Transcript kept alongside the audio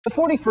The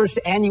 41st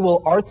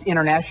Annual Arts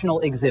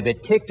International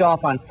exhibit kicked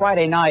off on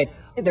Friday night.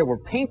 There were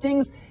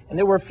paintings and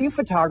there were a few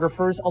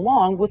photographers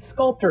along with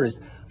sculptors.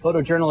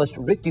 Photojournalist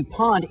Ric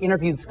Dupont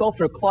interviewed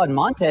sculptor Claude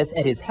Montes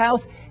at his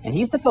house, and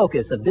he's the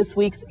focus of this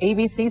week's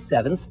ABC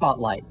 7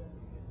 Spotlight.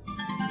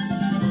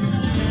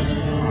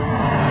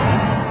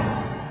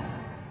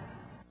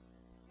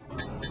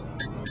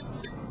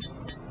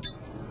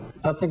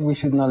 I think we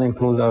should not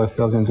enclose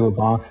ourselves into a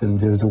box and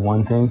just do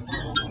one thing.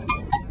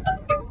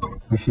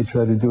 We should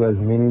try to do as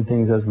many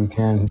things as we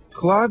can.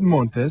 Claude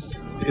Montes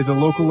is a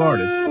local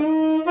artist.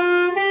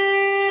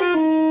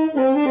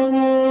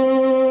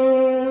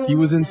 He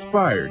was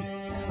inspired.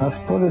 I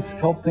started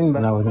sculpting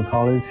when I was in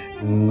college,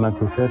 and my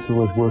professor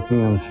was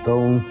working on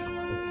stones.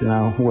 So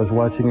I was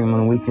watching him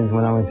on weekends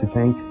when I went to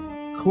paint.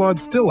 Claude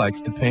still likes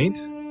to paint,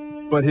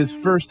 but his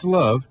first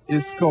love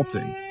is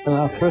sculpting. When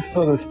I first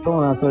saw the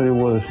stone, I thought it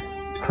was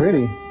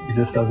pretty,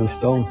 just as a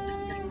stone.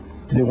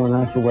 Then when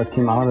I saw what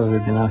came out of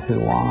it, then I said,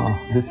 wow,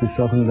 this is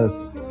something that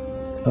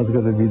I've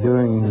got to be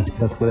doing.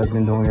 That's what I've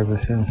been doing ever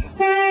since.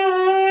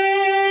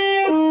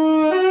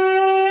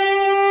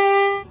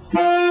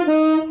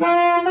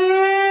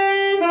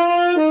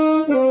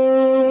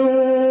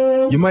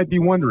 You might be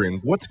wondering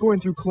what's going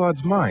through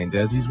Claude's mind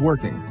as he's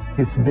working.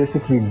 It's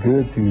basically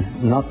good to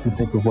not to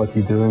think of what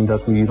you're doing.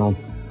 That way you don't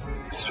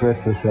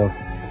stress yourself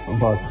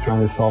about trying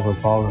to solve a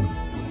problem.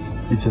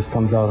 It just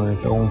comes out on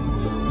its own.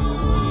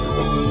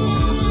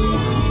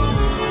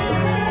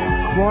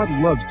 Claude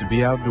loves to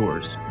be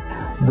outdoors.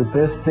 The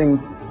best thing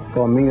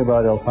for me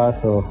about El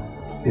Paso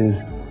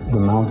is the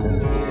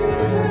mountains.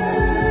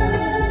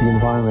 The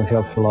environment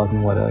helps a lot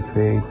in what I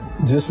create.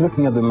 Just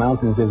looking at the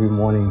mountains every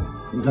morning,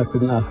 I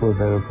couldn't ask for a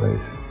better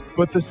place.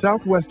 But the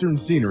southwestern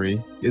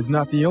scenery is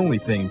not the only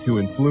thing to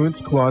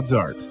influence Claude's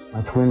art.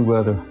 My twin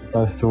brother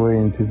passed away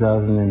in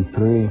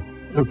 2003.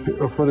 A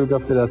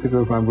photograph that I took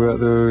of my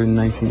brother in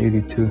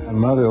 1982. My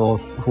mother,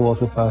 who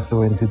also passed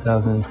away in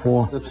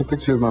 2004. That's a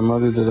picture of my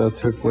mother that I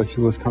took when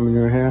she was combing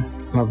her hair.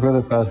 My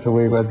brother passed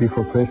away right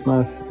before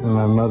Christmas, and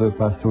my mother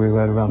passed away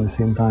right around the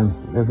same time.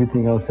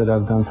 Everything else that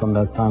I've done from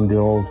that time, they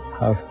all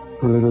have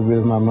a little bit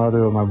of my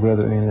mother or my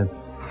brother in it.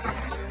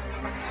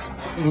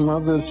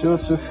 Mother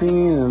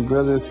Josephine and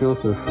brother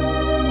Joseph.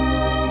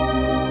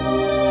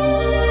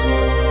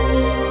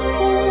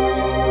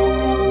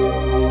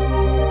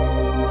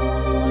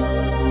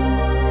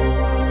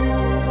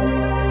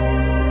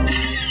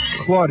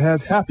 Claude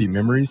has happy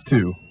memories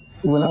too.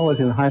 When I was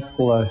in high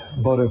school, I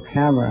bought a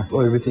camera.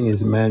 Everything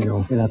is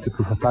manual. And I took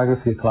a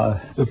photography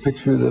class. A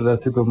picture that I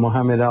took of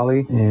Muhammad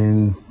Ali,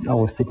 and I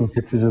was taking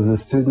pictures of the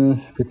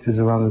students, pictures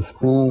around the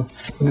school.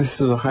 This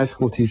is a high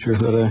school teacher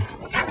that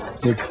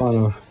I made fun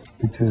of.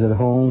 Pictures at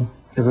home.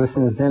 Ever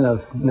since then,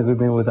 I've never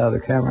been without a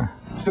camera.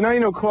 So now you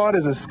know Claude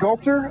is a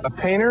sculptor, a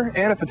painter,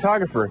 and a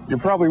photographer. You're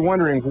probably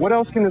wondering, what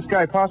else can this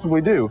guy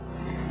possibly do?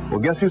 Well,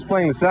 guess who's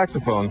playing the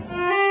saxophone?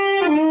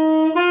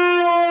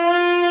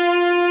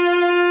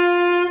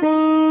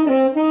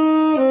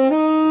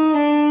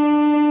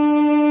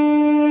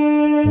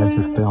 I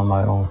just play on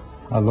my own.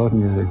 I love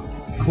music.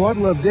 Claude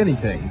loves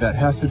anything that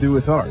has to do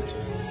with art,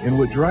 and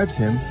what drives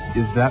him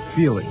is that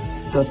feeling.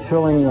 That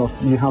feeling of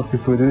you have to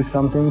produce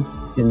something,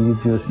 and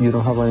you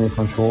don't have any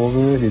control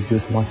over it. It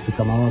just wants to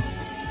come out.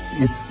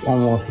 It's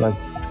almost like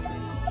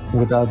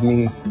without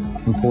me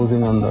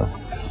imposing on the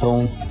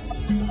stone,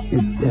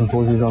 it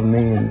imposes on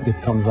me and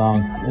it comes out.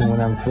 And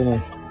when I'm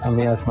finished, I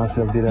may ask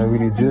myself, did I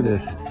really do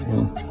this?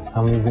 And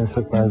I'm even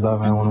surprised by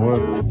my own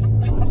work.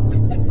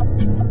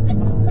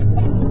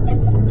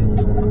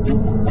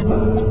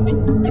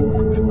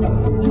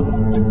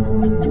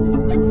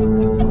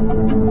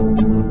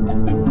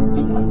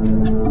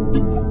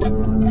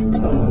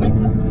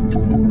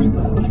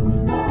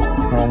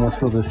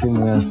 Feel the same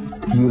way as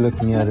you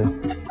looking at it.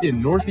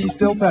 In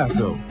Northeast El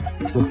Paso.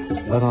 I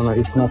don't know,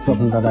 it's not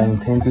something that I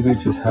intend to do, it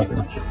just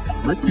happens.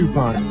 Ric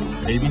Dupont,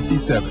 ABC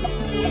 7.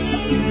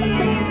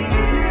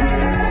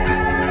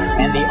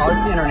 And the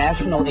Arts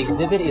International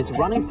exhibit is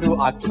running through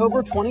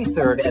October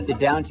 23rd at the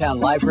Downtown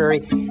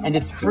Library, and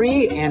it's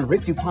free, and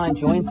Ric Dupont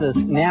joins us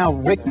now.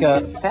 Ric,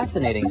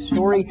 fascinating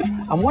story.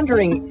 I'm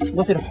wondering,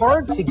 was it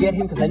hard to get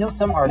him, because I know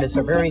some artists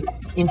are very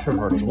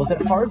introverted, was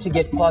it hard to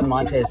get Claude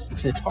Montes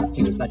to talk to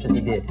you as much as he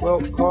did?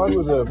 Well, Claude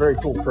was a very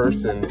cool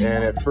person,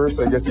 and at first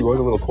I guess he was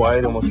a little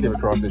quiet, almost came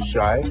across as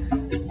shy,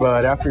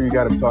 but after you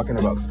got him talking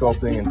about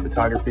sculpting and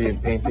photography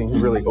and painting, he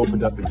really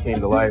opened up and came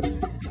to life.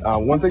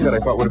 One thing that I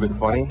thought would have been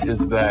funny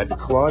is that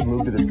Claude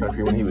moved to this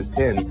country when he was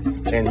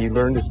 10, and he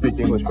learned to speak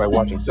English by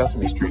watching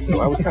Sesame Street. So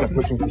I was kind of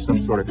pushing for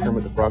some sort of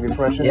Kermit the Frog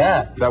impression.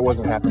 Yeah. That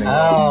wasn't happening.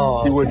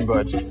 Oh. He wouldn't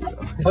budge.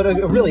 But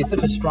really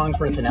such a strong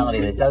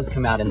personality that does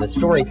come out in the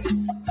story.